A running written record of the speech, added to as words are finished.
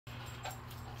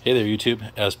Hey there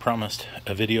YouTube, as promised,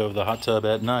 a video of the hot tub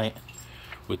at night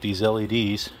with these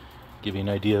LEDs, give you an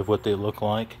idea of what they look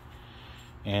like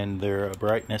and their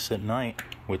brightness at night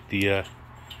with the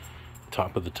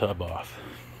top of the tub off.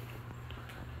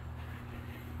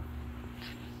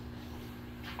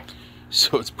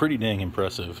 So it's pretty dang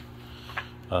impressive.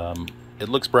 It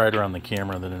looks brighter on the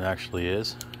camera than it actually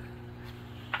is,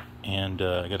 and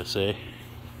I gotta say,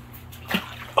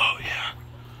 oh yeah,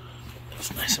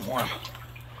 it's nice and warm.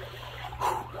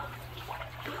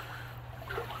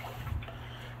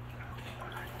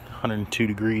 102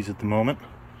 degrees at the moment,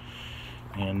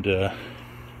 and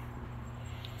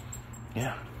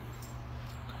yeah,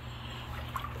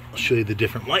 I'll show you the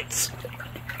different lights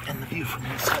and the view from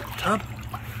inside the tub.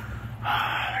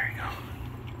 There you go.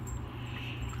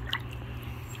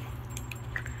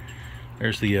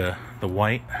 There's the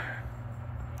white.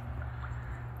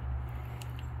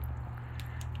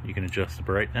 You can adjust the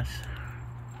brightness,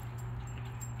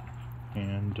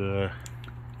 and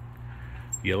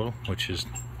yellow, which is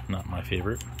not my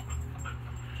favorite.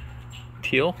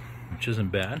 Teal, which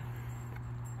isn't bad.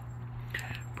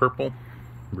 Purple,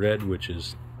 red, which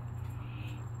is,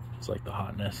 it's like the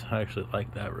hotness. I actually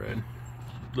like that red.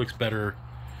 It looks better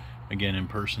again in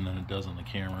person than it does on the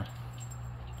camera.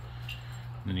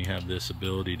 And then you have this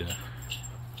ability to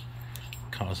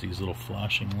cause these little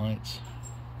flashing lights.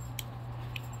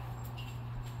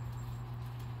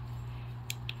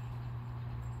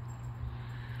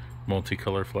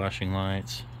 Multicolor flashing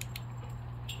lights,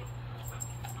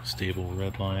 stable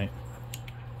red light,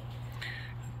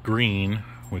 green,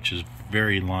 which is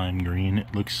very lime green.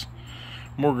 It looks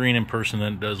more green in person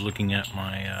than it does looking at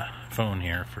my phone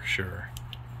here, for sure.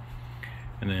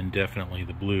 And then definitely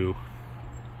the blue.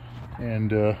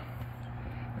 And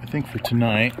I think for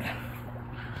tonight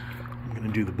I'm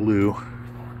gonna do the blue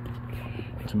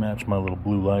to match my little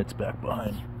blue lights back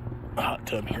behind the hot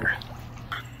tub here.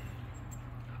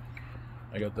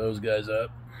 I got those guys up.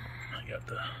 I got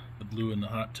the blue in the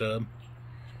hot tub.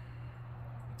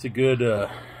 It's a good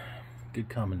good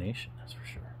combination, that's for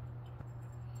sure.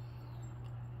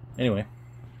 Anyway,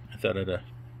 I thought I'd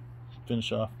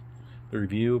finish off the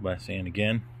review by saying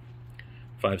again,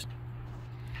 5 stars.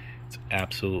 It's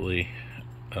absolutely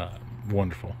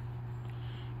wonderful.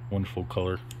 Wonderful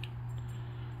color.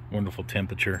 Wonderful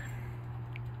temperature.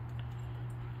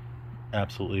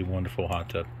 Absolutely wonderful hot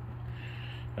tub.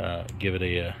 Give it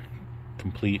a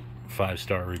complete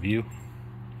 5-star review.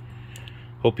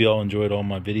 Hope you all enjoyed all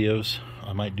my videos.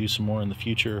 I might do some more in the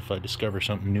future if I discover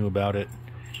something new about it,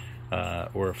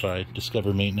 or if I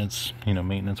discover maintenance,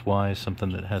 maintenance wise,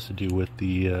 something that has to do with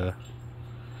the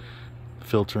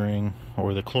filtering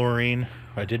or the chlorine.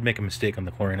 I did make a mistake on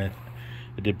the chlorine.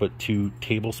 I did put 2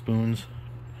 tablespoons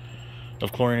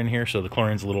of chlorine in here, so the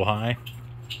chlorine's a little high.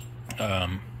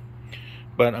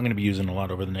 But I'm going to be using a lot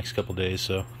over the next couple days,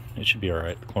 so it should be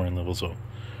alright. The chlorine levels will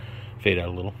fade out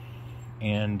a little.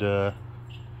 And,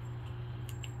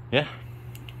 yeah.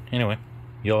 Anyway,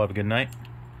 y'all have a good night.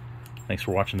 Thanks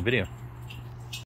for watching the video.